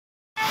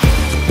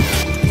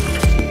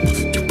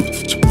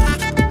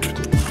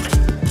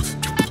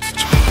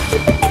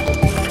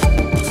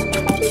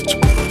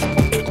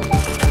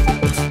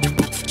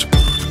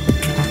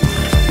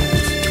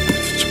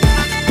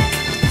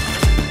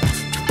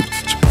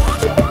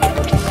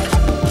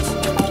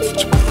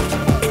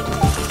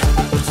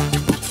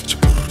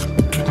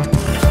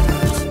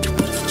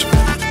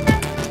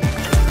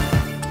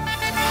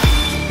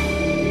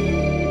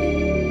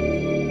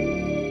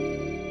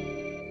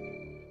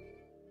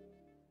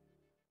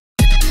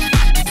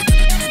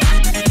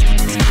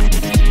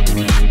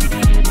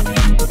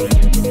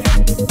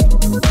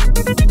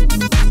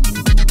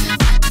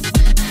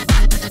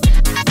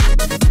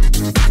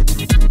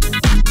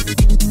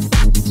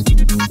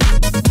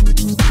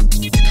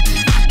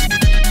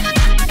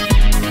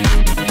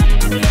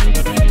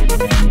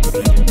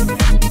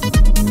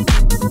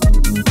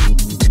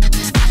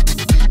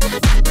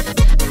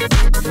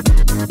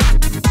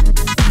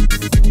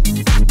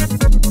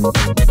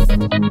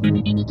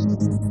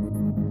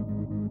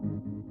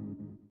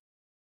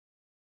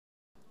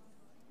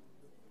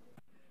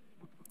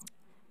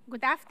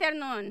Good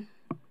afternoon.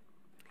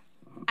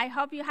 I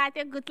hope you had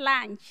a good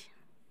lunch.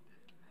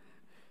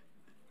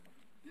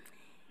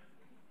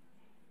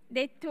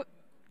 The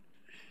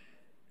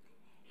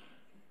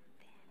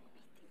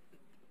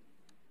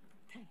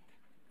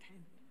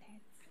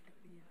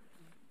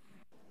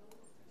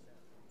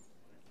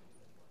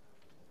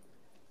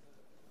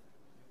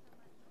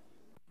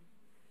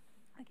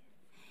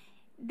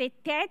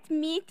third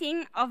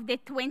meeting of the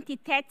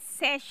 23rd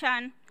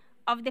session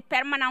of the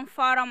Permanent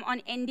Forum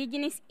on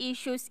Indigenous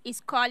Issues is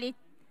called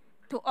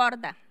to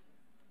order.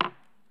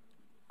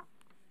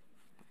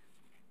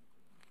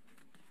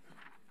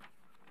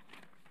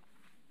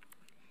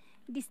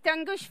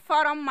 Distinguished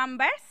forum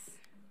members,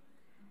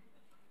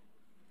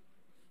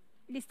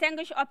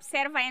 distinguished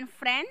observer and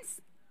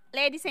friends,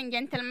 ladies and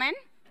gentlemen,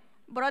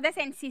 brothers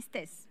and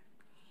sisters.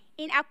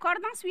 In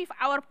accordance with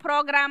our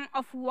program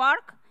of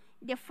work,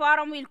 the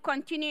forum will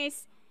continue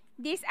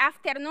this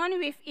afternoon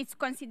with its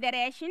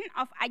consideration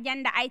of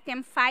Agenda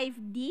Item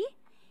 5D,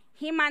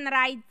 Human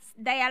Rights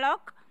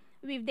Dialogue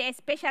with the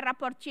Special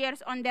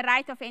Rapporteurs on the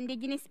Right of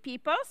Indigenous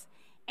Peoples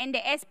and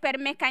the Expert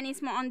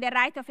Mechanism on the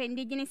Right of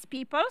Indigenous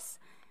Peoples,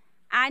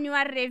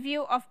 Annual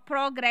Review of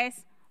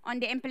Progress on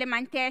the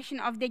Implementation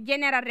of the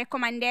General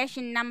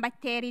Recommendation number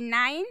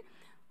 39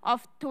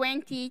 of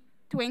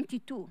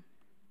 2022.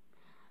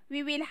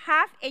 We will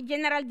have a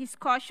general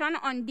discussion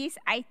on this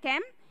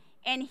item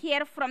and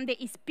hear from the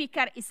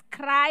speaker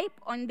inscribed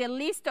on the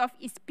list of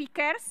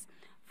speakers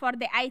for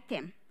the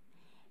item.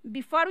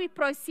 Before we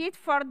proceed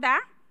further,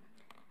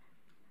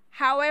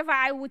 however,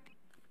 I would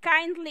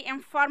kindly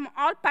inform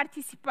all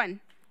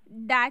participants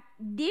that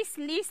this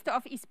list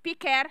of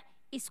speakers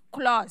is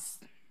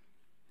closed.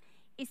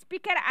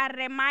 Speakers are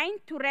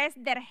reminded to raise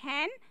their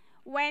hand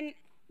when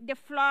the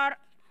floor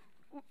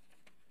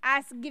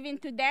is given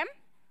to them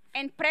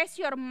and press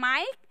your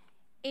mic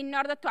in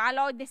order to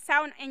allow the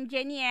sound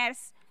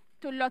engineers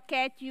to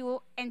locate you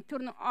and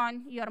turn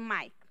on your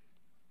mic.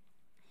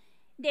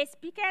 The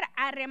speakers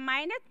are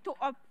reminded to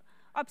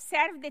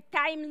observe the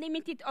time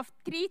limited of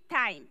 3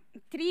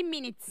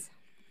 minutes,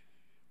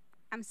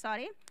 and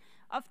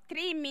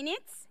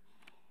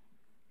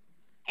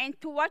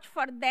to watch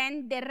for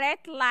then the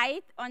red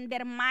light on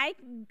their mic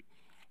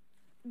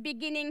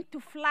beginning to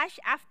flash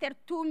after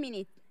 2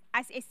 minutes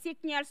as a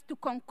signal to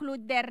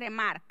conclude their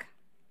remark.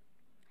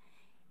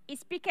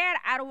 Speakers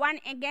are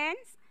once again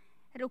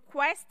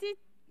requested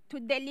to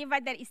deliver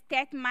their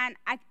statement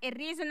at a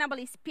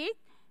reasonable speed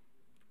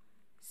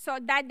so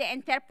that the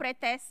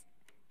interpreters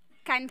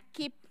can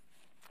keep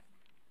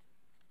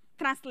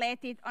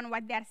translated on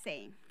what they're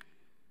saying.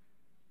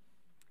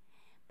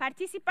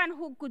 Participants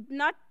who could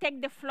not take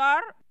the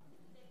floor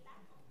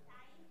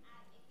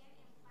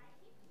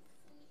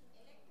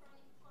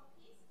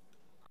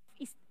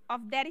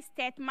of their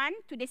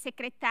statement to the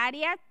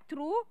Secretariat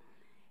through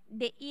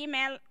the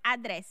email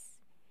address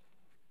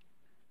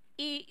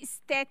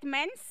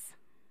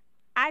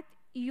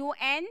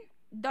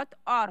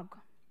statements@un.org.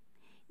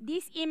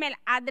 This email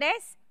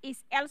address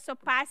is also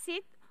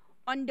pasted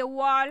on the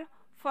wall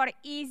for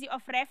ease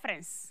of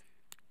reference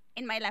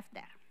in my left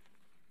there.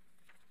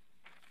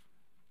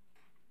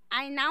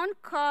 I now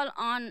call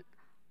on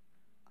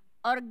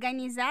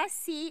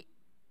Asasi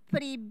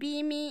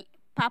Pribumi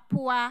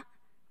Papua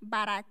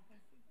Barat.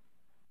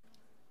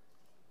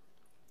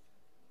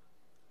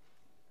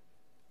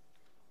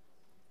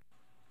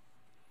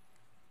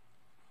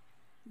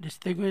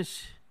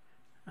 Distinguished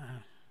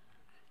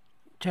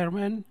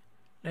Chairman,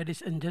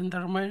 ladies and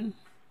gentlemen,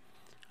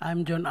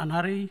 I'm John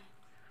Anari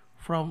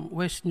from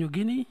West New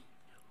Guinea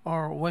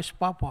or West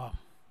Papua.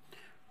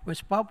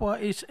 West Papua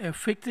is a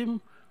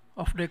victim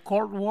of the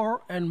Cold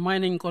War and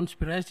mining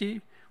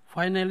conspiracy.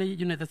 Finally,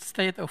 United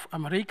States of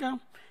America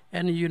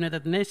and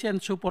United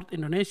Nations support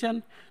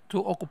Indonesia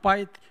to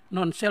occupy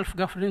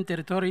non-self-governing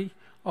territory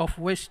of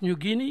West New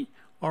Guinea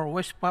or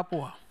West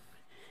Papua.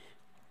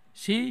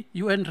 See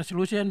UN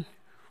Resolution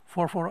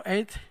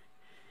 448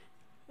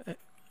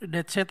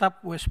 that set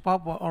up West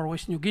Papua or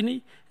West New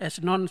Guinea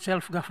as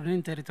non-self-governing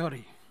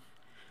territory.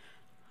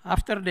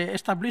 After the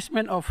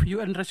establishment of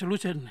UN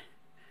Resolution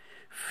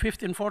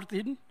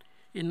 1514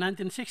 in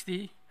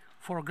 1960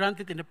 for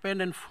granted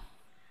independence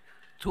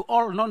to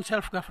all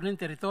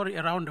non-self-governing territory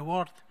around the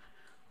world,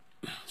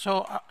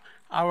 so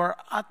our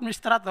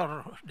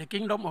administrator, the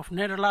Kingdom of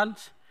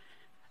Netherlands,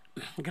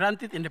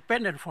 granted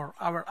independence for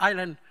our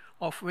island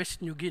of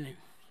West New Guinea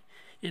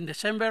in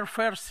December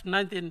 1st,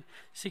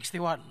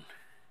 1961.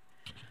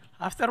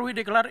 After we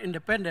declared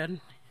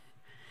independence,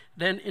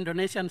 then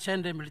Indonesia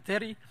sent the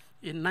military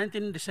in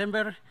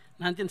December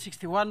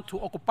 1961 to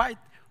occupy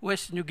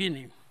West New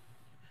Guinea.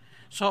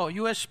 So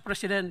US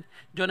President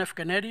John F.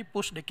 Kennedy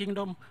pushed the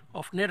Kingdom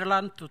of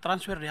Netherlands to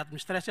transfer the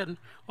administration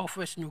of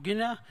West New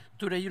Guinea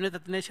to the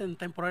United Nations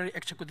Temporary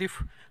Executive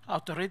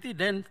Authority,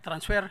 then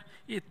transfer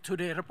it to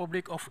the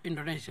Republic of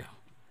Indonesia.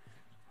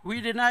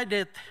 We deny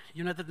that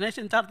United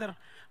Nations Charter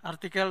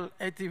Article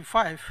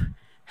 85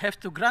 have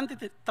to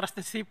grant it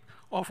trusteeship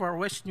over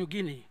West New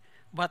Guinea,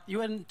 but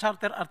UN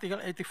Charter Article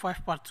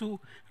 85 Part 2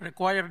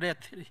 require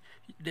that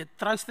the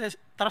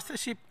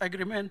trusteeship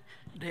agreement,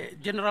 the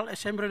General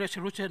Assembly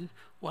Resolution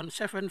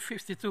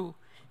 1752,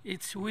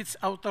 it's which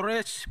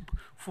authorizes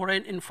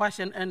foreign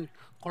invasion and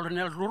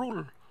colonial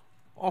rule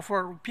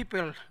over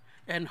people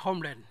and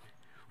homeland.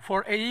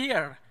 For a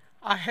year,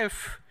 I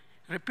have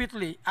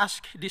repeatedly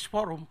asked this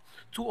forum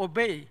to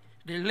obey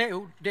the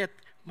law that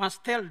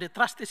must tell the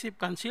Trusteeship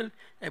Council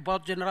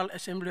about General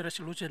Assembly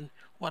Resolution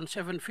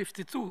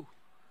 1752.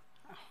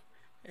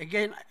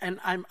 Again, and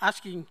I'm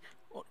asking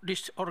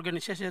this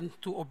organization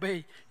to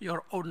obey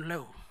your own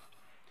law.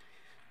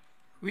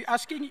 We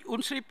asking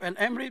UNSRIP and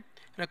EMRIP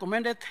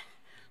recommended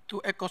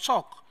to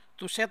ECOSOC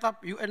to set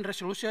up UN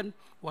Resolution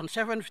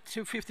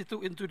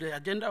 1752 into the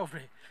agenda of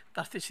the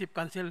Trusteeship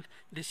Council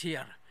this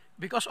year.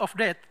 Because of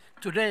that,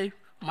 today,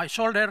 my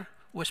soldier,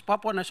 West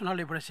Papua National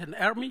Liberation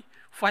Army,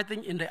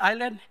 fighting in the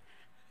island,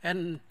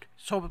 and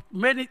so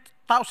many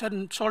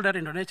thousand soldiers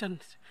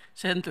Indonesians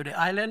sent to the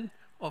island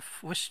of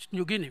West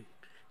New Guinea.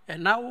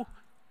 And now,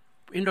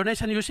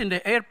 Indonesians using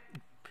the air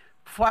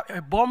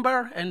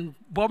bomber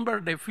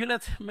the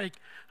village, make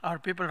our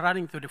people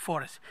running to the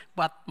forest.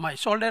 But my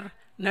soldier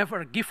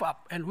never give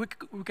up, and we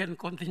can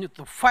continue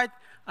to fight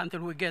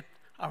until we get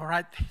our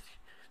right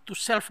to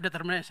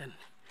self-determination.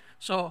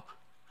 So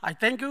I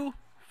thank you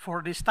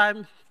for this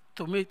time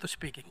to me to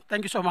speaking.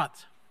 Thank you so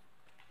much.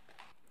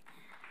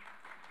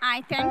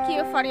 I thank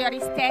you for your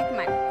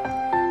statement.